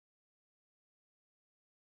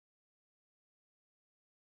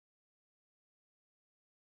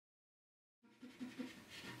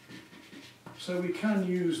So we can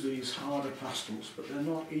use these harder pastels, but they're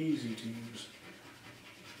not easy to use.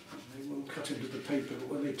 They will cut into the paper, but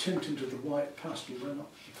when they tint into the white pastel, they're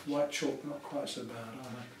not, white chalk, they're not quite so bad,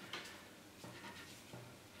 are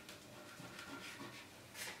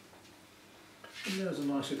they? And there's a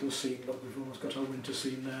nice little scene. Look, we've almost got our winter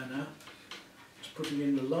scene there now. Just putting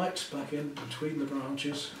in the lights back in between the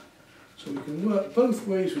branches, so we can work both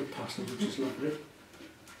ways with pastel, which is lovely.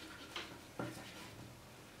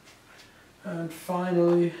 And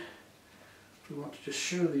finally, we want to just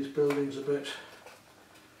show these buildings a bit.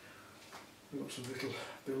 We've got some little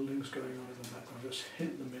buildings going on in the background. Let's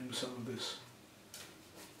hint them in some of this.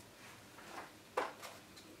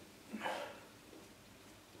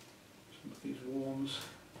 Some of these worms.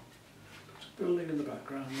 There's a building in the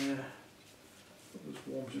background there. There's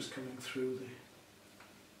worms just coming through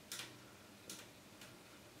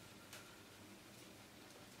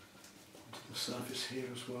onto the surface here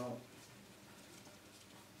as well.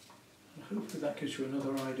 Hopefully that gives you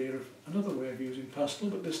another idea of another way of using pastel,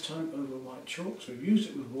 but this time over white chalk. So we've used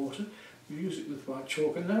it with water, we've used it with white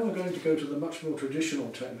chalk, and now we're going to go to the much more traditional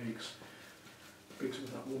techniques. Brings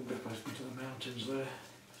with that warm dip into the mountains there.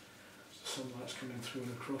 The sunlight's coming through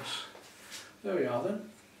and across. There we are then.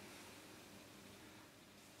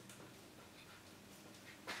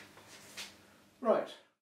 Right.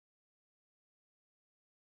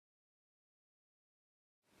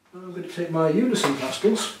 Now I'm going to take my unison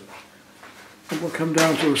pastels. And we'll come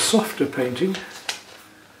down to a softer painting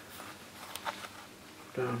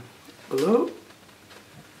down below.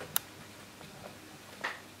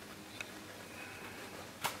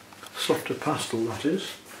 Softer pastel, that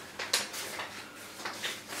is.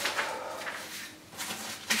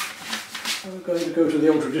 And we're going to go to the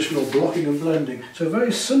old traditional blocking and blending. So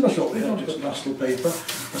very similar to what we had with the pastel paper,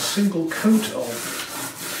 a single coat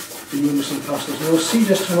of the unison pastels. And you'll see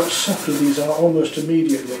just how much softer these are almost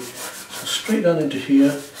immediately. Straight down into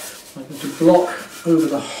here. I'm going to block over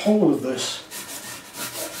the whole of this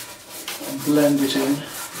and blend it in,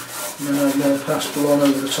 and then add more pastel on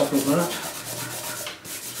over the top of that.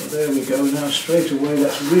 So there we go. Now straight away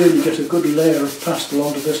let's really get a good layer of pastel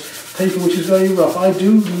onto this paper, which is very rough. I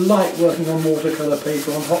do like working on watercolour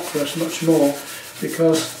paper on hot press much more,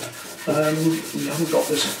 because we haven't got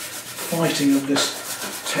this fighting of this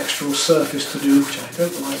textural surface to do, which I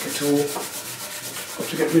don't like at all. Got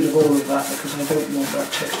to get rid of all of that because I don't want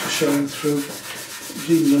that texture showing through. It was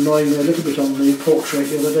even annoying me a little bit on the portrait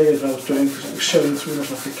the other day as I was doing, because it was showing through not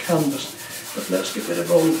like a canvas. But let's get rid of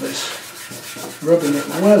all of this. Rubbing it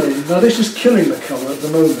well in. Now this is killing the colour at the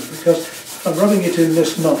moment, because if I'm rubbing it in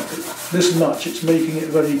this much, it's making it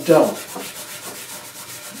very dull.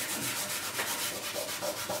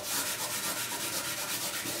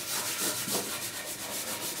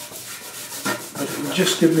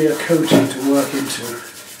 Just give me a coating to work into.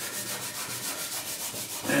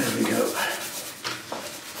 There we go.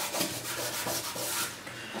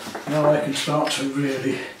 Now I can start to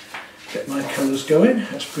really get my colours going.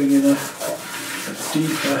 Let's bring in a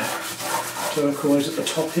deeper turquoise at the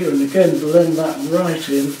top here, and again blend that right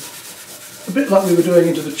in. A bit like we were doing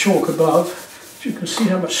into the chalk above. You can see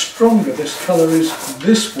how much stronger this colour is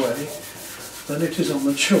this way than it is on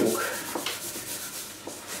the chalk.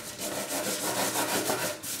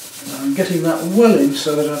 I'm getting that well in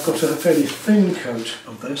so that I've got a fairly thin coat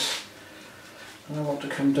of this, and I want to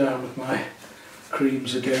come down with my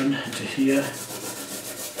creams again into here,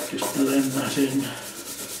 just blend that in.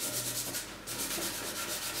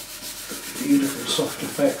 Beautiful soft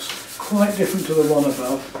effects, quite different to the one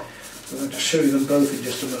above. I'm going to show you them both in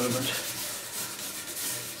just a moment.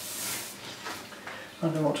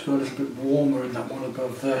 And I want to go a little bit warmer in that one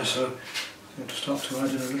above there, so I'm going to start to add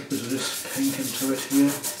in a little bit of this pink into it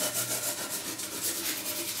here.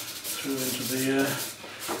 Through into the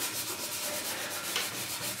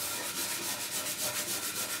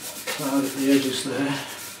cloud at the edges there,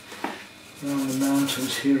 around the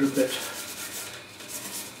mountains here a bit,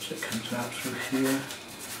 so it comes out through here.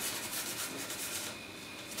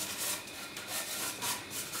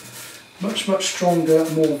 Much stronger,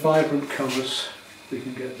 more vibrant colours we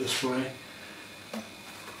can get this way.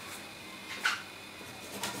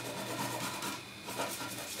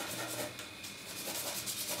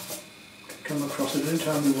 Come across it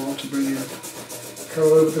anytime we want to bring in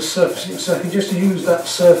colour over the surface. So I can just use that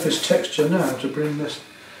surface texture now to bring this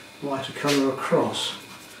lighter colour across.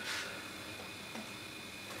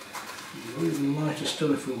 Or even lighter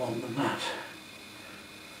still if we want than that.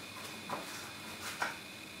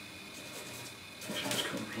 This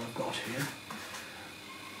colour I've got here.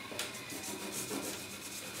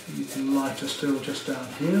 Even lighter still just down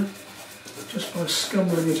here. Just by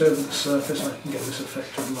scumbling it over the surface I can get this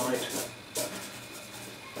effect of light.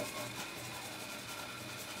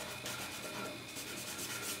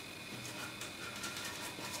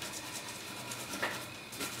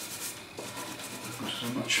 This is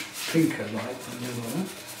a much pinker light than the other one.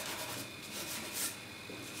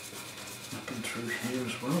 Up and through here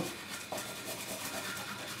as well.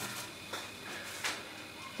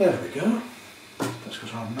 There we go. That's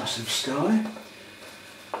got our massive sky.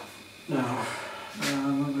 Now,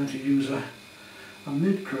 I'm going to use a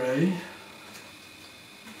mid-grey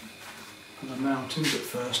for the mountains at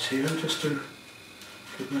first here, just to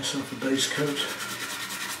give myself a base coat.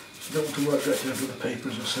 So I don't want to work directly over the paper,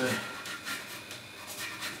 as I say.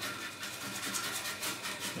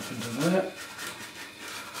 Up into there,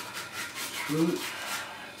 through,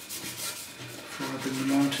 before I bring the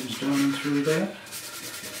mountains down and through there.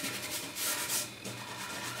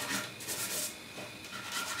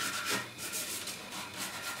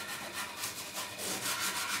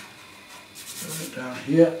 Down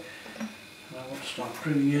here, and I want to start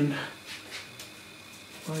bringing in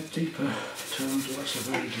my deeper tones. Well, that's a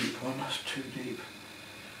very deep one, that's too deep.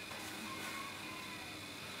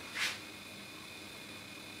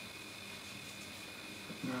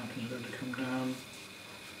 The mountain's going to come down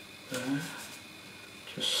there,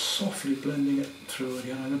 just softly blending it through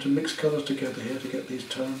again. I'm going to mix colours together here to get these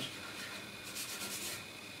tones.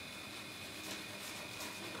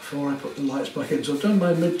 Before I put the lights back in. So I've done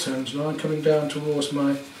my mid-tones, now I'm coming down towards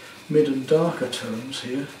my mid and darker tones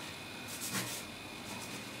here.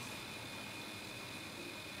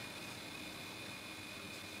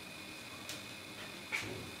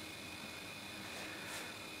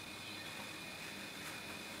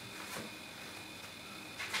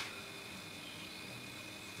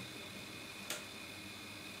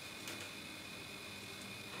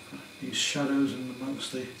 These shadows in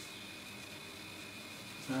amongst the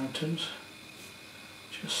mountains,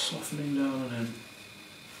 just softening down and in.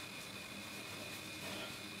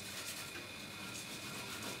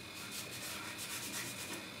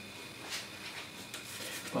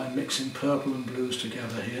 By mixing purple and blues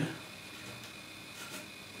together here.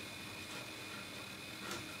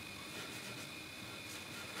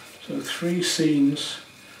 So 3 scenes,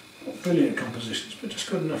 not brilliant compositions, but just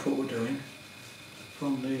good enough what we're doing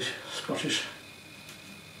from these Scottish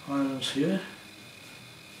Highlands here.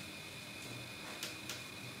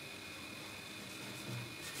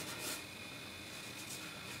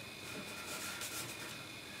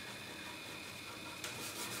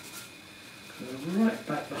 Right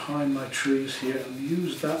back behind my trees here and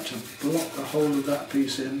use that to block the whole of that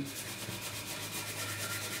piece in.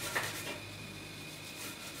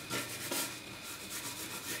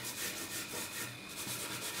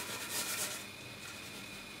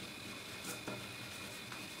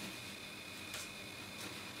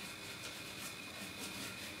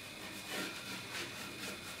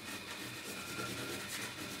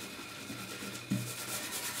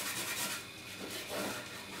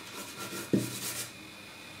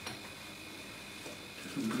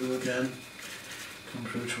 Blue again, come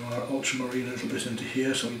through to our ultramarine a little bit into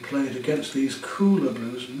here, so we play it against these cooler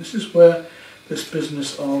blues, and this is where this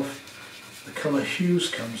business of the colour hues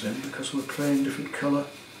comes in, because we're playing different colour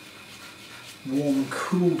warm and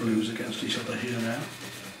cool blues against each other here now.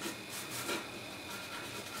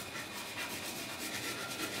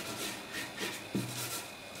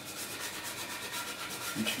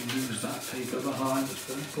 And to lose that paper behind, it's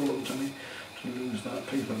very important to me to lose that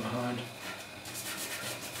paper behind.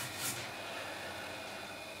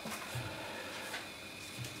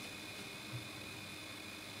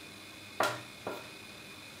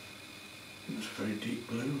 It's a very deep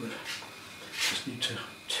blue, but just need to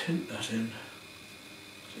tint that in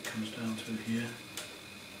as it comes down through here.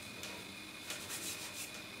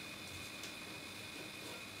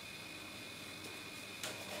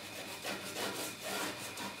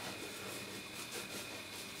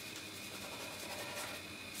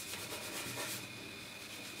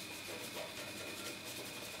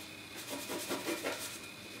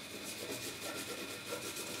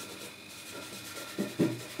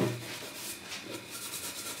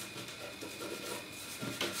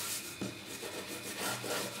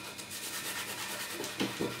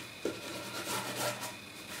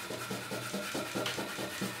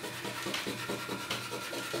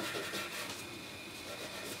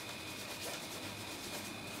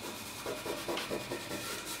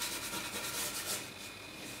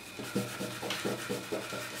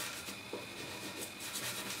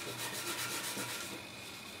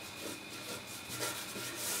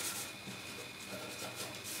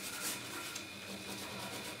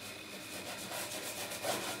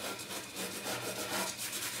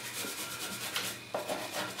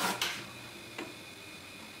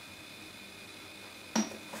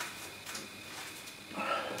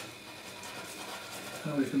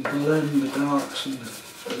 how we can blend the darks and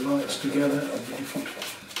the lights together, and the different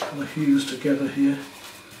colour hues together here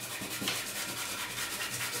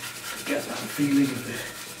to get that feeling of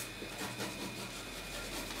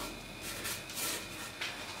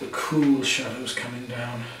the cool shadows coming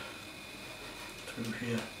down through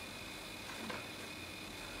here.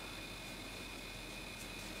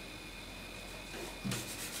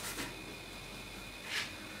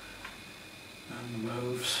 And the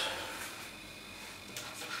mauves.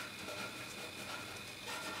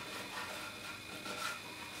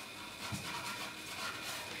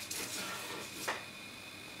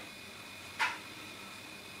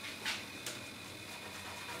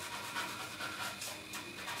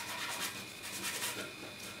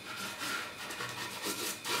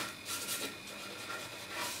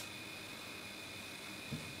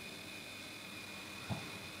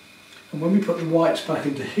 And when we put the whites back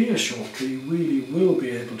into here shortly, you really will be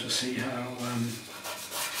able to see how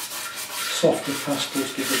softer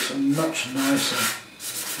pastels give it a much nicer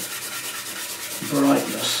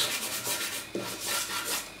brightness.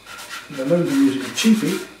 At the moment I'm using a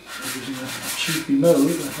cheapie. I'm using a cheapie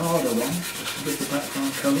mauve, a harder one, just to get the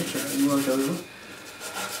background colour so it can work over.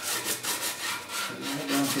 Right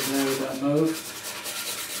down to there with that mauve.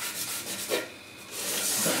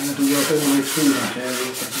 I'm going to work all the way through that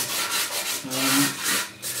area.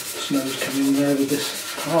 Snow's coming there with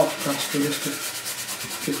this hard pastel just to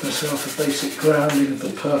give myself a basic grounding of the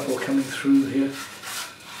purple coming through here.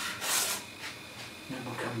 Then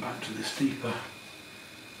we'll come back to this deeper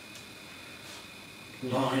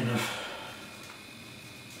line of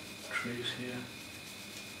trees here.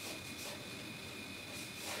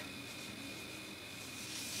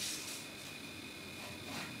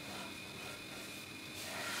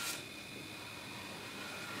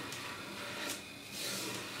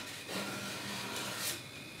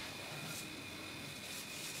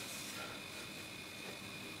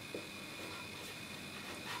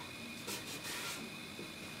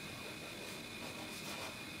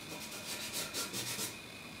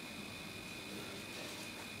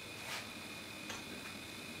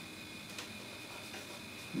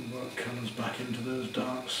 Work colours back into those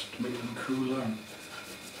darks to make them cooler, and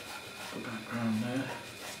the background there.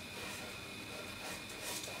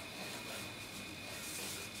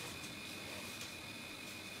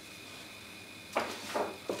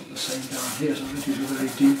 The same down here, so I'm going to use a very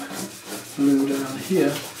deep blue down here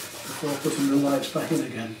before putting the lights back in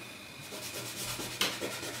again.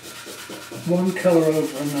 One colour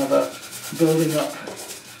over another, building up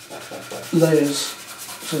layers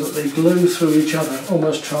so that they glue through each other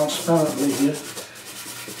almost transparently here.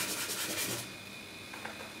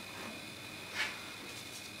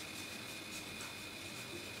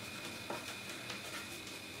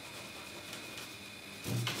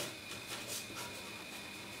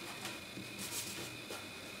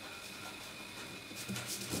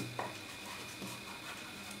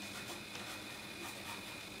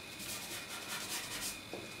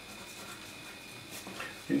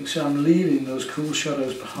 You can see I'm leaving those cool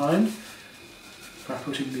shadows behind by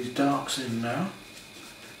putting these darks in now.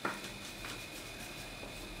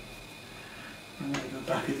 I'm going to go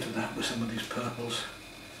back into that with some of these purples.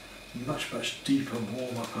 Much, much deeper,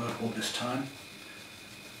 warmer purple this time,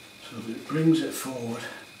 so that it brings it forward.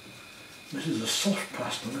 This is a soft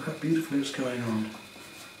pastel, look how beautifully it's going on.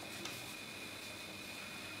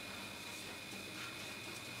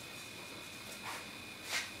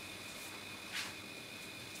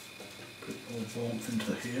 More warmth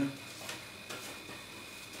into here.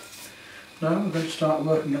 Now we're going to start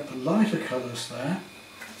working up the lighter colours there.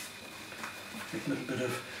 A little bit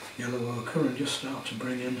of yellow ochre and just start to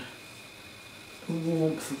bring in the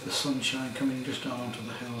warmth of the sunshine coming just down onto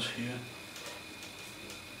the hills here.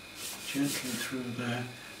 Gently through there.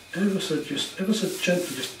 Ever so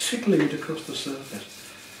gently, just tickling it across the surface.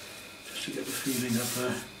 Just to get the feeling of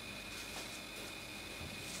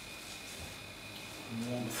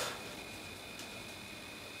warmth.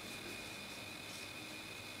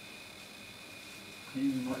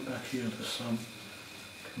 Even right back here there's some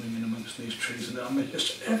coming in amongst these trees, and I'm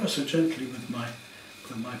just ever so gently with my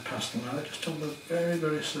pastel now, just on the very,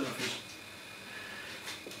 very surface.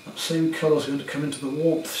 That same colour is going to come into the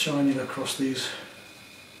warmth shining across these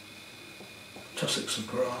tussocks of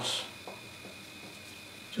grass.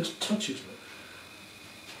 Just touches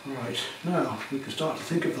it. Right, now we can start to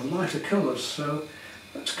think of the lighter colours, so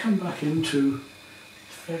let's come back into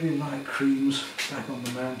very light creams back on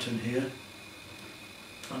the mountain here.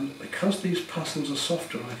 And because these pastels are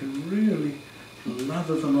softer, I can really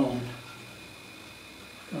lather them on.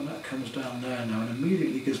 And that comes down there now and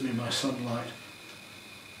immediately gives me my sunlight.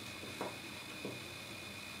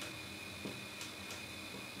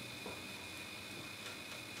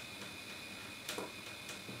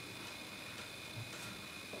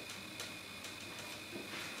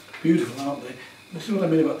 Beautiful, aren't they? This is what I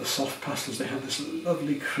mean about the soft pastels. They have this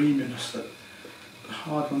lovely creaminess that the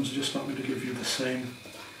hard ones are just not going to give you the same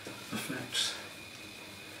effects.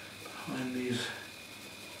 Behind these,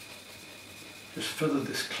 just feather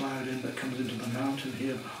this cloud in that comes into the mountain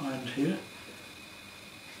here, behind here,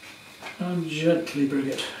 and gently bring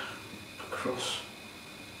it across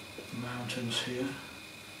the mountains here,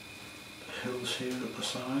 the hills here at the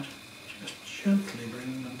side, just gently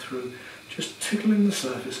bringing them through, just tickling the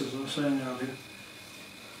surface as I was saying earlier.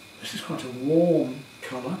 This is quite a warm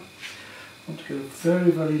colour. I want to go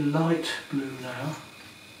very, very light blue now.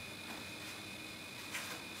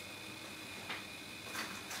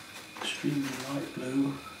 Extremely light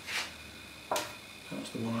blue. That's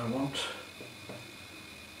the one I want.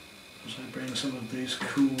 As I bring some of these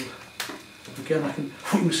cool, again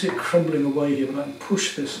you can see it crumbling away here, but I can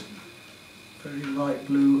push this very light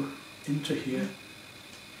blue into here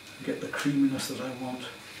and get the creaminess that I want.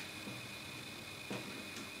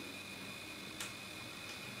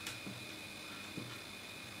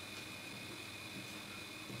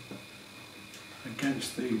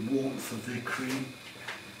 Against the warmth of the cream.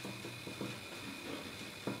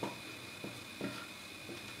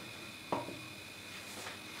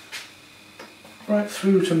 Right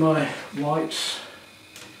through to my whites,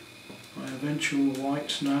 my eventual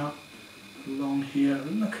whites now, along here,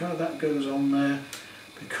 and look how that goes on there.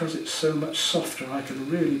 Because it's so much softer, I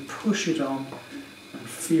can really push it on and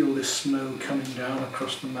feel this snow coming down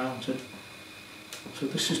across the mountain. So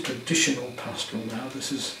this is traditional pastel now.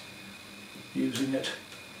 This is using it,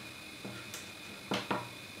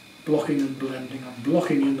 blocking and blending. I'm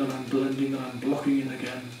blocking in, then I'm blending, and I'm blocking in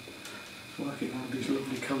again, working all these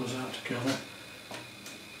lovely colours out together.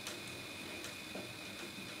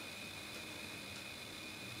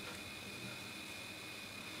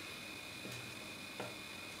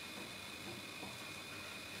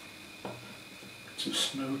 Some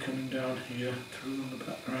snow coming down here through in the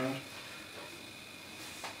background.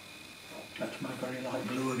 That's my very light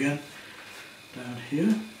blue again. Down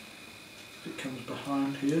here, it comes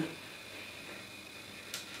behind here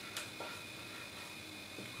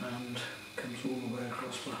and comes all the way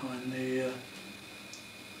across behind the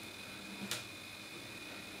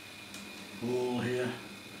wall here.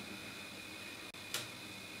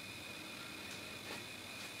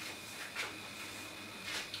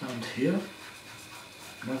 And here.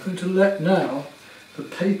 And I'm going to let now the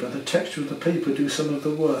paper, the texture of the paper, do some of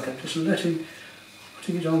the work. I'm just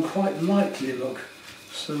putting it on quite lightly, look,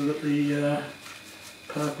 so that the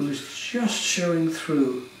purple is just showing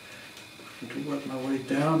through. I'm going to work my way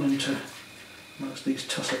down into amongst these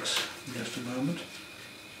tussocks in just a moment.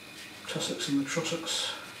 Tussocks and the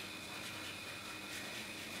trussocks.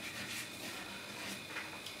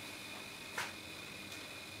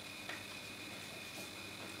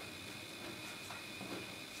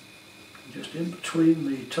 Just in between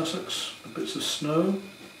the tussocks, the bits of snow.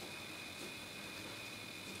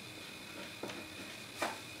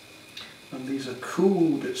 And these are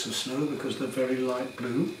cool bits of snow because they're very light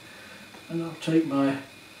blue. And I'll take my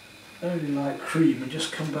very light cream and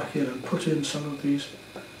just come back in and put in some of these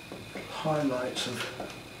highlights of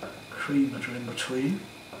cream that are in between.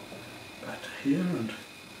 Back to here and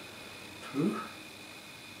through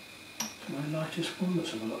to my lightest one.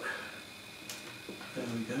 Let's have a look. There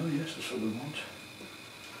we go, yes, that's what we want.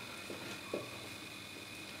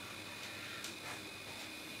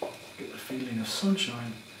 Get the feeling of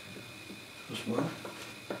sunshine as well.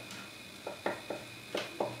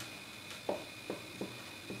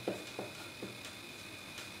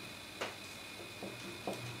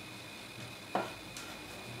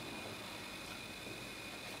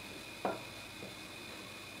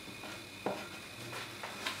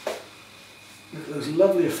 Look at those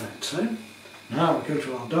lovely effects, eh? Now we go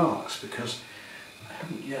to our darks, because I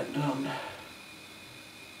haven't yet done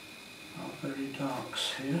our very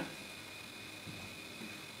darks here.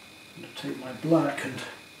 I'm going to take my black and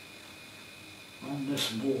on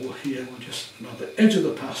this wall here, we'll just, now the edge of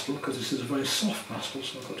the pastel, because this is a very soft pastel,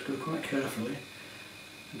 so I've got to go quite carefully,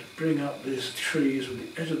 and to bring up these trees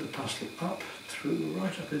with the edge of the pastel up through,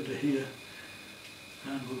 right up into here,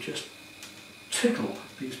 and we'll just tickle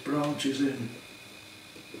these branches in.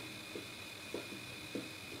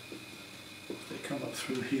 Come up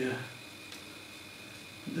through here.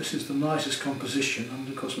 And this is the nicest composition, and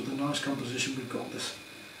of course with the nice composition we've got these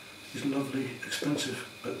lovely, expensive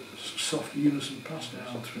but soft unison pastels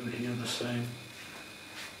down through here the same.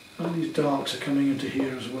 And these darks are coming into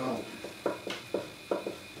here as well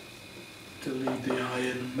to lead the eye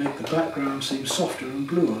in and make the background seem softer and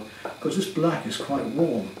bluer, because this black is quite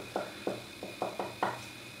warm.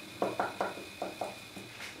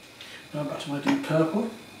 purple.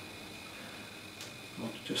 I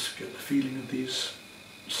want to just get the feeling of these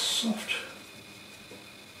soft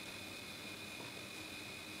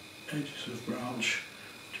edges of branch,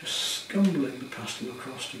 just scumbling the pastel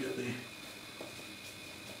across to get the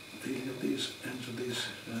feeling of these ends of these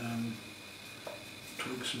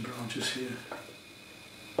twigs and branches here.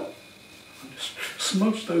 And just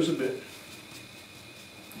smudge those a bit,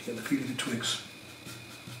 get the feeling of twigs.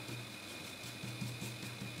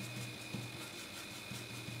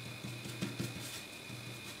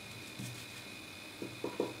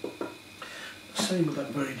 Same with that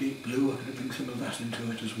very deep blue. I'm going to bring some of that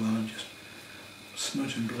into it as well and just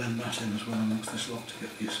smudge and blend that in as well amongst this lot to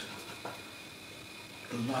get these,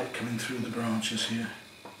 the light coming through the branches here.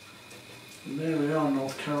 And there we are,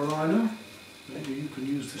 North Carolina. Maybe you can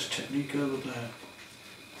use this technique over there.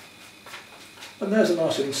 And there's a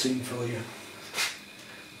nice little scene for you.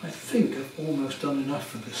 I think I've almost done enough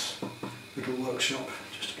for this little workshop,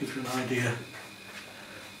 just to give you an idea.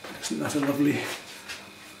 Isn't that a lovely,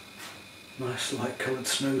 nice light coloured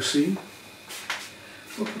snow scene?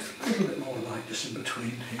 We'll put a little bit more light just in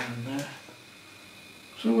between here and there.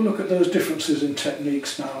 So we'll look at those differences in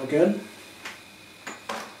techniques now again.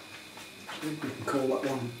 So we can call that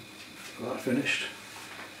one about finished.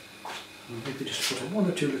 And maybe just put in one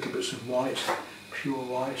or two little bits of white, pure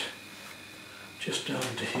white, just down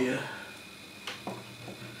to here,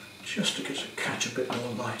 just to catch a bit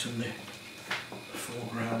more light in the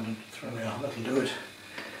foreground, and there we are, that'll do it.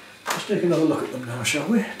 Let's take another look at them now, shall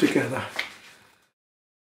we, together.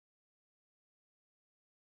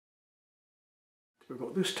 We've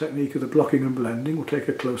got this technique of the blocking and blending. We'll take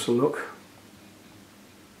a closer look.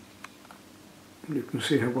 And you can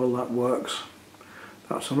see how well that works.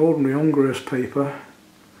 That's an ordinary ombre paper,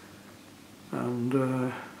 and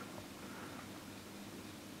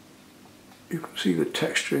you can see the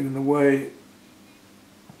texturing and the way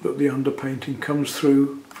that the underpainting comes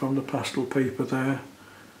through from the pastel paper there,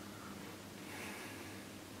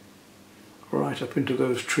 right up into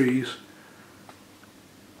those trees.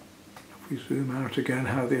 If we zoom out again,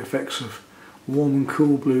 how the effects of warm and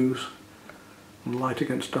cool blues and light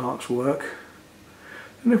against darks work.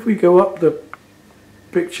 And if we go up the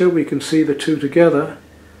picture, we can see the two together.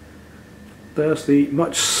 There's the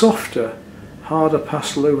much softer, harder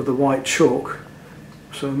pastel over the white chalk,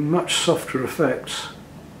 so much softer effects.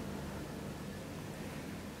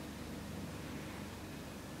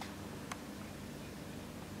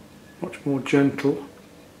 Much more gentle.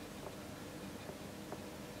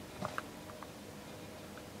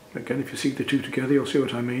 Again, if you see the two together, you'll see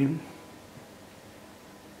what I mean.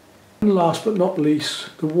 And last but not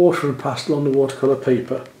least, the water and pastel on the watercolour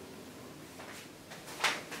paper.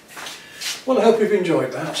 Well, I hope you've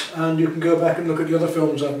enjoyed that, and you can go back and look at the other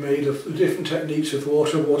films I've made of the different techniques of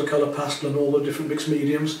water, watercolour, pastel and all the different mixed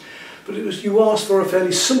mediums. But it was, you asked for a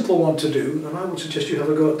fairly simple one to do, and I would suggest you have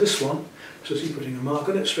a go at this one. So see, putting a mark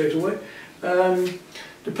on it straight away.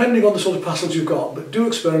 Depending on the sort of pastels you've got, but do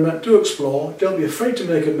experiment, do explore, don't be afraid to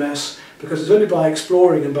make a mess, because it's only by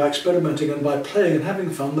exploring and by experimenting and by playing and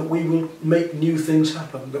having fun that we will make new things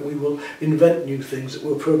happen, that we will invent new things, that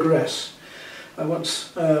will progress. I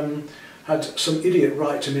once had some idiot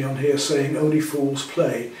write to me on here saying only fools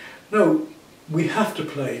play. No, we have to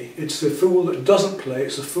play. It's the fool that doesn't play,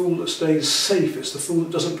 it's the fool that stays safe, it's the fool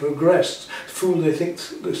that doesn't progress,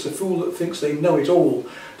 it's the fool that thinks they know it all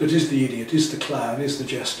that is the idiot, is the clown, is the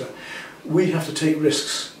jester. We have to take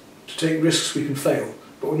risks. To take risks we can fail,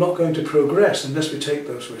 but we're not going to progress unless we take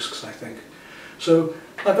those risks, I think. So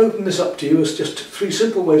I've opened this up to you as just 3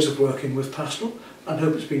 simple ways of working with pastel, and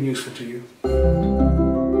hope it's been useful to you.